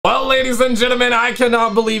ladies and gentlemen, I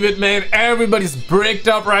cannot believe it, man. Everybody's bricked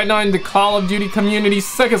up right now in the Call of Duty community.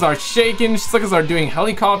 Suckers are shaking, suckers are doing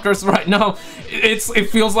helicopters right now. It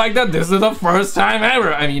feels like that this is the first time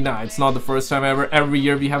ever. I mean, nah, it's not the first time ever. Every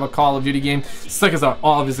year we have a Call of Duty game. Suckers are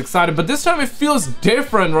always excited, but this time it feels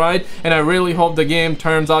different, right? And I really hope the game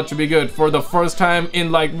turns out to be good for the first time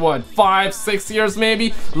in like, what, 5-6 years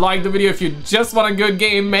maybe? Like the video if you just want a good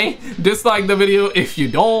game, man. Dislike the video if you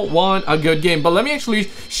don't want a good game. But let me actually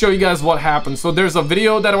show you guys what happened. So there's a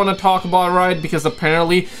video that I want to talk about, right? Because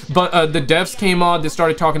apparently the devs came out, they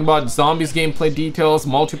started talking about zombies gameplay details,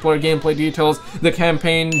 multiplayer gameplay details, the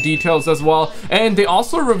campaign details as well, and they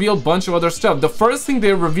also revealed a bunch of other stuff. The first thing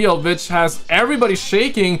they revealed, which has everybody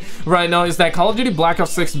shaking right now, is that Call of Duty Black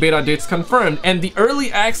Ops 6 beta dates confirmed, and the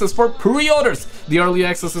early access for pre-orders. The early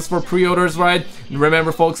access is for pre-orders, right?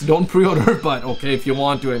 Remember folks, don't pre-order, but okay, if you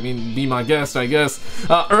want to, I mean, be my guest, I guess.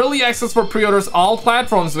 Early access for pre-orders, all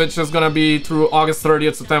platforms, which is gonna be through August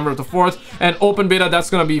 30th, September the 4th, and open beta,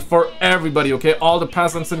 that's gonna be for everybody, okay? All the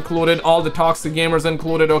peasants included, all the toxic gamers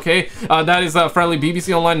included, okay? That is friendly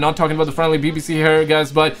BBC Online, not talking about the friendly BBC here,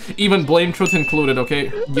 guys, but even Blame Truth included,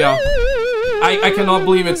 okay? Yeah. I cannot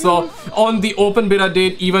believe it. So on the open beta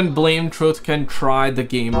date, even Blame Truth can try the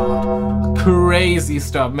game out. Crazy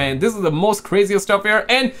stuff, man. This is the most craziest stuff here,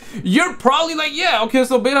 and you're probably like, yeah, okay,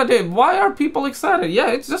 so beta date, why are people excited?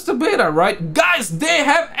 Yeah, it's just a beta, right? Guys, they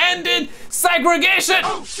have ended segregation.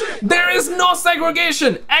 Oh, shit. There is no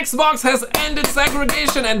segregation. Xbox has ended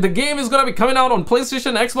segregation, and the game is gonna be coming out on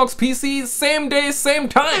PlayStation, Xbox, PC, same day, same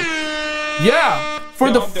time. Yeah, for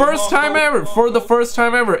the first time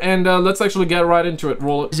ever, and let's actually get right into it.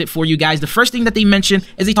 Roll it. Is it for you guys? The first thing that they mentioned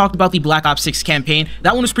is they talked about the Black Ops 6 campaign.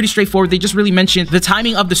 That one was pretty straightforward. They just really mentioned the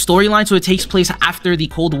timing of the storyline, so it takes place after the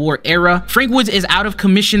Cold War era. Frank Woods is out of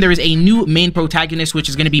commission. There is a new main protagonist, which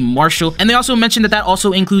is going to be Marshall, and they also mentioned that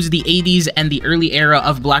also includes the 80s and the early era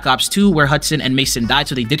of Black Ops 2, where Hudson and Mason died,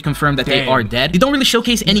 so they did confirm that they are dead. They don't really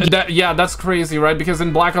showcase any... Yeah, that's crazy, right? Because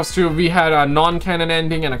in Black Ops 2, we had a non-canon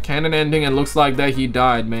ending and a canon ending, and looks like that he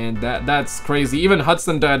died, man. That's crazy. Even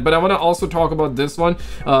Hudson died. But I want to also talk about this one,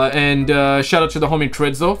 and shout out to the homie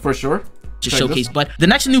Trizzo for sure. Showcase. But the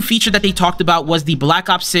next new feature that they talked about was the Black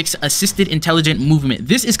Ops 6 assisted intelligent movement.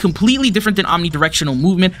 This is completely different than omnidirectional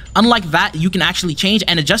movement. Unlike that, you can actually change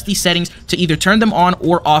and adjust these settings to either turn them on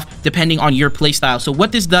or off depending on your playstyle. So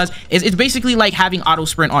what this does is it's basically like having auto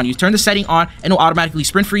sprint on. You turn the setting on and it'll automatically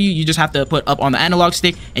sprint for you. You just have to put up on the analog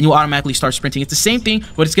stick and you'll automatically start sprinting. It's the same thing,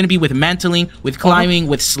 but it's going to be with mantling, with climbing,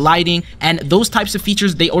 with sliding, and those types of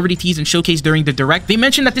features they already teased and showcased during the direct. They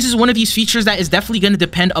mentioned that this is one of these features that is definitely going to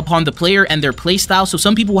depend upon the player and their play style. So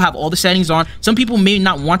some people will have all the settings on, some people may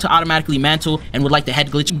not want to automatically mantle and would like the head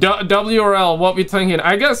glitch. WRL, what we thinking?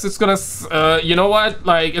 I guess it's gonna you know what,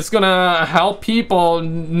 like, it's gonna help people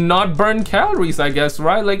not burn calories, I guess,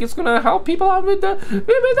 right? Like, it's gonna help people out with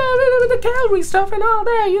the calorie stuff and all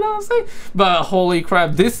that, you know what I'm saying? But holy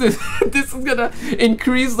crap, this is gonna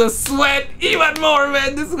increase the sweat even more,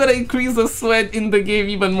 man. This is gonna increase the sweat in the game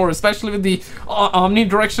even more, especially with the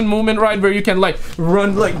omnidirection movement, right, where you can like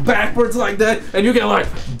run like backwards like that, and you can like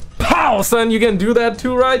pow, son, you can do that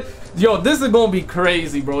too, right? Yo, this is gonna be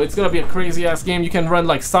crazy, bro. It's gonna be a crazy ass game. You can run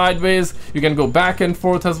like sideways, you can go back and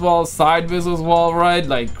forth as well, sideways as well, right?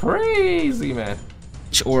 Like crazy, man.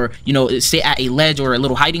 Or, you know, stay at a ledge or a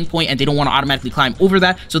little hiding point and they don't want to automatically climb over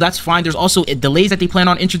that, so that's fine. There's also delays that they plan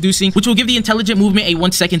on introducing, which will give the intelligent movement a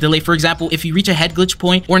 1-second delay. For example, if you reach a head glitch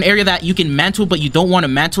point or an area that you can mantle but you don't want to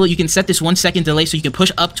mantle it, you can set this 1-second delay so you can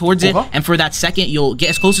push up towards it, and for that second you'll get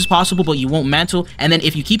as close as possible but you won't mantle, and then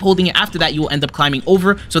if you keep holding it after that, you will end up climbing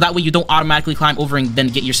over, so that way you don't automatically climb over and then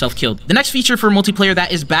get yourself killed. The next feature for multiplayer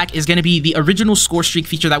that is back is going to be the original score streak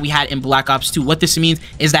feature that we had in Black Ops 2. What this means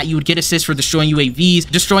is that you would get assists for destroying UAVs,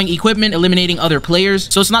 destroying equipment, eliminating other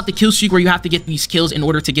players. So it's not the kill streak where you have to get these kills in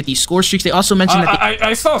order to get these score streaks. They also mentioned that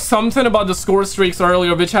I saw something about the score streaks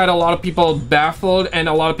earlier, which had a lot of people baffled and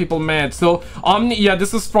a lot of people mad. So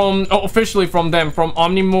this is from officially from them. From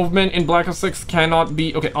Omni movement in Black Ops 6 cannot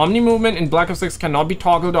be Omni movement in Black Ops 6 cannot be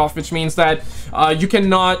toggled off, which means that you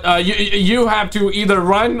cannot you have to either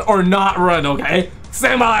run or not run. Okay.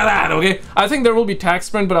 Simple like that, okay? I think there will be tag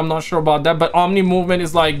sprint, but I'm not sure about that. But omni movement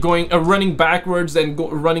is like going running backwards and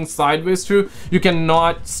running sideways too. You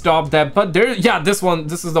cannot stop that. But there, yeah, this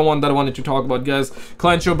is the one that I wanted to talk about, guys.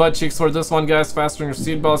 Clench your butt cheeks for this one, guys. Fasten your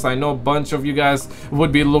seatbelts. I know a bunch of you guys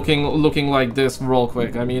would be looking like this real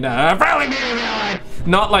quick. I mean,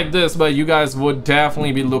 not like this, but you guys would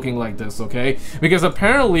definitely be looking like this, okay? Because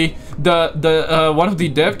apparently the one of the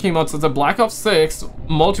dev came out says the Black Ops 6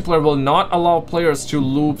 multiplayer will not allow players to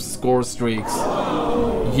loop score streaks.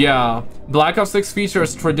 yeah, Black Ops 6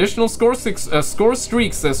 features traditional score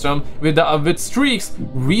streak system with streaks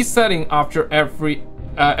resetting after every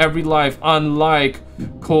life, unlike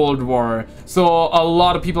Cold War. So a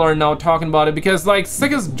lot of people are now talking about it because like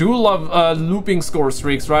Sickers do love looping score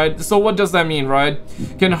streaks, right? So what does that mean, right?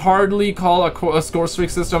 Can hardly call a score streak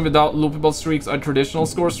system without loopable streaks a traditional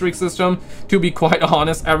score streak system. To be quite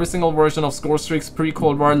honest, every single version of score streaks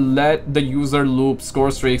pre-Cold War let the user loop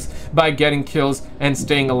score streaks by getting kills and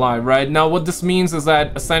staying alive, right? Now what this means is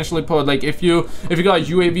that essentially put, like if you got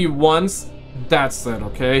UAV once, that's it,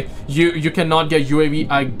 okay? You cannot get UAV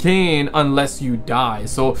again unless you die.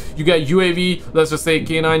 So you get UAV, let's just say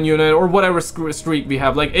K9 unit or whatever streak we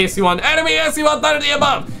have, like AC1, enemy AC130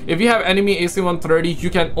 above. If you have enemy AC130, you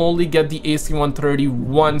can only get the AC130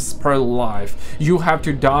 once per life. You have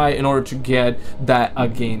to die in order to get that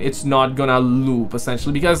again. It's not gonna loop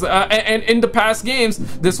essentially because and in the past games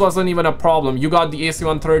this wasn't even a problem. You got the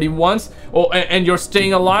AC130 once, and you're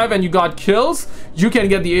staying alive and you got kills, you can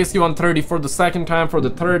get the AC130 for the second time, for the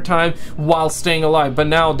third time while staying alive. But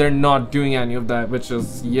now they're not doing any of that, which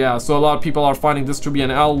is, yeah, so a lot of people are finding this to be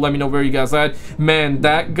an L. Let me know where you guys at. Man,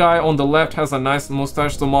 that guy on the left has a nice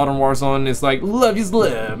mustache. So Modern Warzone is like love is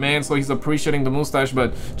love, man, so he's appreciating the mustache.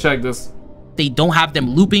 But check this. They don't have them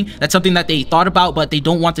looping. That's something that they thought about, but they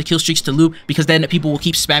don't want the kill streaks to loop because then people will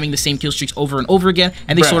keep spamming the same kill streaks over and over again,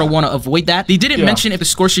 and they sort of want to avoid that. They didn't mention if the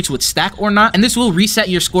score streaks would stack or not, and this will reset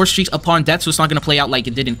your score streaks upon death, so it's not going to play out like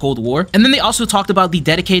it did in Cold War. And then they also talked about the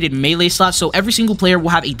dedicated melee slot, so every single player will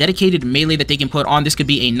have a dedicated melee that they can put on. This could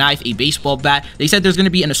be a knife, a baseball bat. They said there's going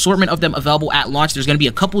to be an assortment of them available at launch. There's going to be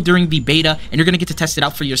a couple during the beta, and you're going to get to test it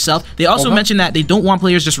out for yourself. They also mentioned that they don't want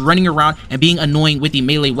players just running around and being annoying with the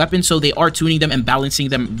melee weapon, so they are tuning them and balancing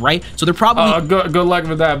them right. So they're probably good luck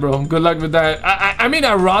with that, bro. Good luck with that. I mean,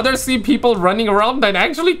 I'd rather see people running around than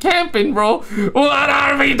actually camping, bro. What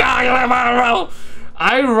are we talking about, bro?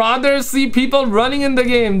 I'd rather see people running in the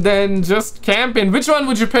game than just camping. Which one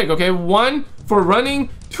would you pick? Okay, 1 for running,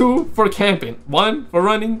 2 for camping. 1 for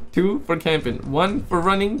running, 2 for camping. 1 for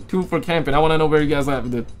running, 2 for camping. I want to know where you guys at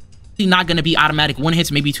with it. Not going to be automatic one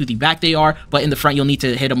hits. Maybe to the back they are, but in the front you'll need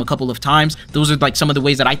to hit them a couple of times. Those are like some of the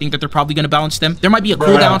ways that I think that they're probably going to balance them. There might be a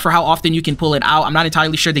cooldown for how often you can pull it out. I'm not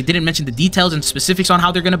entirely sure. They didn't mention the details and specifics on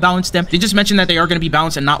how they're going to balance them. They just mentioned that they are going to be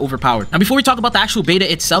balanced and not overpowered. Now before we talk about the actual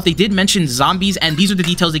beta itself, they did mention zombies, and these are the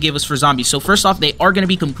details they gave us for zombies. So first off, they are going to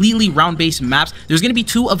be completely round-based maps. There's going to be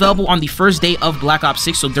 2 available on the first day of Black Ops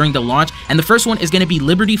 6, so during the launch, and the first one is going to be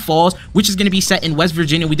Liberty Falls, which is going to be set in West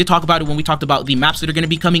Virginia. We did talk about it when we talked about the maps that are going to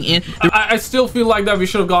be coming in. I still feel like that we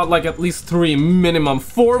should have got like at least 3 minimum.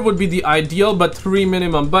 4 would be the ideal, but 3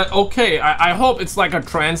 minimum. But okay, I hope it's like a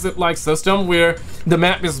transit-like system where the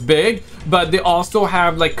map is big, but they also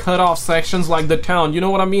have like cut-off sections like the town. You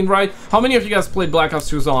know what I mean, right? How many of you guys played Black Ops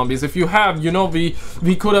 2 Zombies? If you have, you know,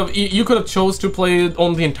 you could have chose to play it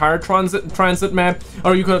on the entire transit map,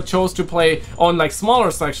 or you could have chose to play on like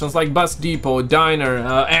smaller sections like Bus Depot, Diner,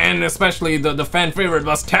 and especially the fan favorite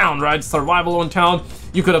Bus Town, right? Survival on Town.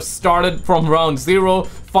 You could have started from round 0,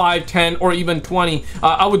 5, 10, or even 20.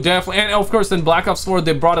 I would definitely, and of course in Black Ops 4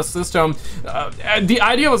 they brought a system. The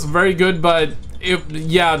idea was very good, but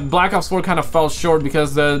yeah, Black Ops 4 kind of fell short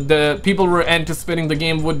because the people were anticipating the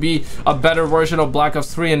game would be a better version of Black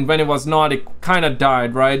Ops 3, and when it was not, it kind of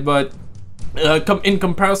died, right? But in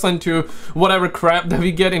comparison to whatever crap that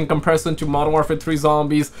we get in comparison to Modern Warfare 3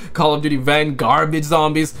 zombies, Call of Duty Van garbage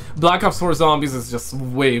zombies, Black Ops 4 zombies is just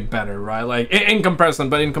way better, right? Like in comparison,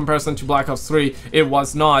 but in comparison to Black Ops 3 it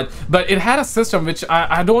was not. But it had a system which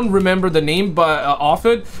I don't remember the name but of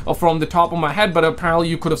it from the top of my head, but apparently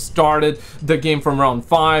you could have started the game from round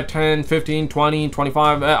 5, 10, 15, 20,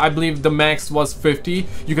 25. I believe the max was 50.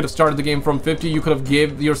 You could have started the game from 50. You could have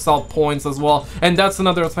gave yourself points as well, and that's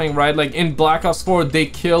another thing, right? Like in Black Ops 4 they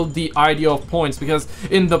killed the idea of points, because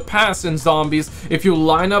in the past in zombies, if you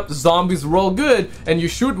line up zombies real good and you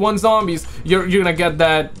shoot one zombies, you're gonna get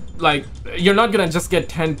that, like, you're not gonna just get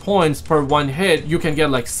 10 points per one hit. You can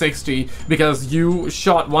get like 60 because you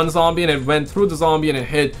shot one zombie and it went through the zombie and it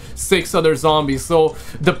hit 6 other zombies. So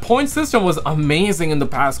the point system was amazing in the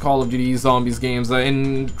past Call of Duty zombies games,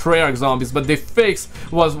 in Treyarch zombies, but they fixed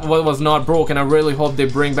what was not broken. I really hope they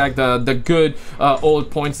bring back the good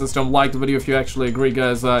old point system. Like the video if you actually agree,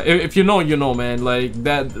 guys. If you know, you know, man. Like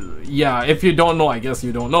that, yeah. If you don't know, I guess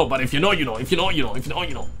you don't know, but if you know, you know. If you know, you know. If you know,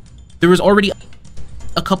 you know. There was already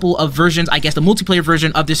a couple of versions. I guess the multiplayer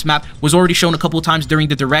version of this map was already shown a couple of times during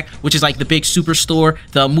the direct, which is like the big superstore,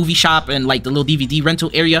 the movie shop, and like the little DVD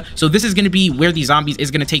rental area. So this is going to be where the zombies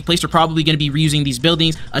is going to take place. They're probably going to be reusing these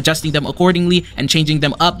buildings, adjusting them accordingly and changing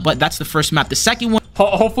them up, but that's the first map. The second one,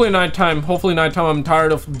 Hopefully nighttime. Hopefully nighttime. I'm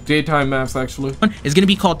tired of daytime maps, actually. Is going to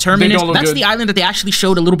be called Terminus. That's good. the island that they actually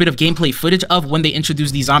showed a little bit of gameplay footage of when they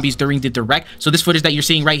introduced these zombies during the direct. So this footage that you're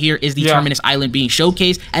seeing right here is the Terminus island being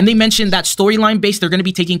showcased. And they mentioned that storyline based, they're going to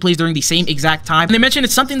be taking place during the same exact time. And they mentioned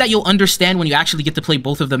it's something that you'll understand when you actually get to play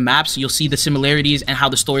both of the maps. You'll see the similarities and how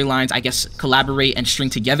the storylines, I guess, collaborate and string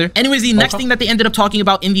together. Anyways, the next thing that they ended up talking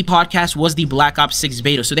about in the podcast was the Black Ops 6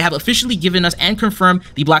 beta. So they have officially given us and confirmed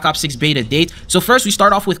the Black Ops 6 beta date. So first, we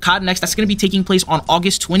start off with COD Next. That's going to be taking place on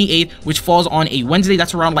August 28th, which falls on a Wednesday.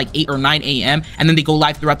 That's around like 8 or 9 a.m. And then they go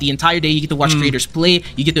live throughout the entire day. You get to watch creators play.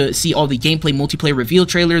 You get to see all the gameplay multiplayer reveal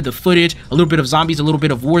trailer, the footage, a little bit of zombies, a little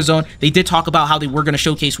bit of Warzone. They did talk about how they were going to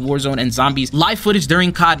showcase Warzone and zombies live footage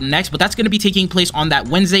during COD Next, but that's going to be taking place on that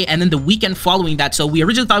Wednesday and then the weekend following that. So we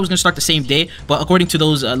originally thought it was going to start the same day, but according to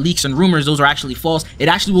those leaks and rumors, those are actually false. It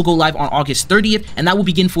actually will go live on August 30th, and that will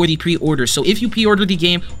begin for the pre-order. So if you pre-order the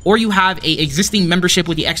game or you have a existing membership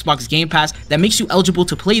with the Xbox Game Pass, that makes you eligible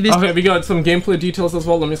to play this. Okay, we got some gameplay details as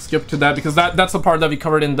well. Let me skip to that because that's the part that we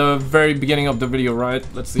covered in the very beginning of the video, right?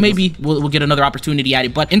 Let's see. Maybe we'll get another opportunity at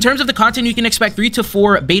it. But in terms of the content, you can expect 3 to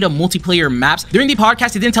 4 beta multiplayer maps. During the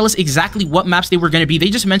podcast, they didn't tell us exactly what maps they were going to be. They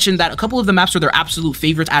just mentioned that a couple of the maps are their absolute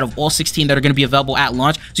favorites out of all 16 that are going to be available at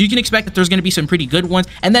launch. So you can expect that there's going to be some pretty good ones.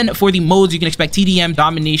 And then for the modes, you can expect TDM,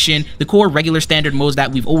 Domination, the core regular standard modes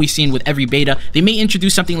that we've always seen with every beta. They may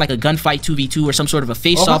introduce something like a gunfight 2v2 or some sort of a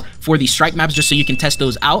face-off for the strike maps just so you can test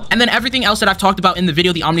those out. And then everything else that I've talked about in the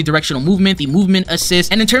video, the omnidirectional movement, the movement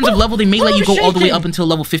assist. And in terms of level, they may let you go all the way up until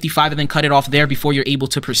level 55 and then cut it off there before you're able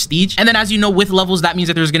to prestige. And then as you know, with levels, that means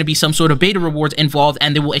that there's going to be some sort of beta rewards involved,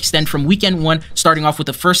 and they will extend from weekend 1, starting off with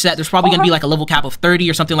the first set. There's probably going to be like a level cap of 30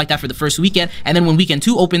 or something like that for the first weekend. And then when weekend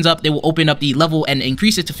 2 opens up, they will open up the level and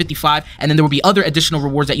increase it to 55. And then there will be other additional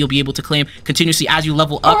rewards that you'll be able to claim continuously as you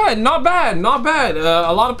level up. All right, not bad, not bad.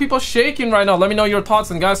 A lot of people shaking right now. Let me know your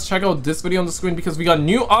thoughts. And guys, check out this video on the screen because we got a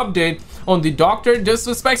new update on the Dr.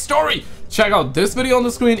 Disrespect story. Check out this video on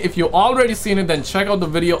the screen. If you already seen it, then check out the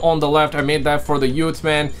video on the left. I made that for the youth,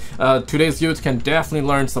 man. Today's youth can definitely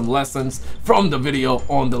learn some lessons from the video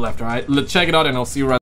on the left. All right, let's check it out and I'll see you right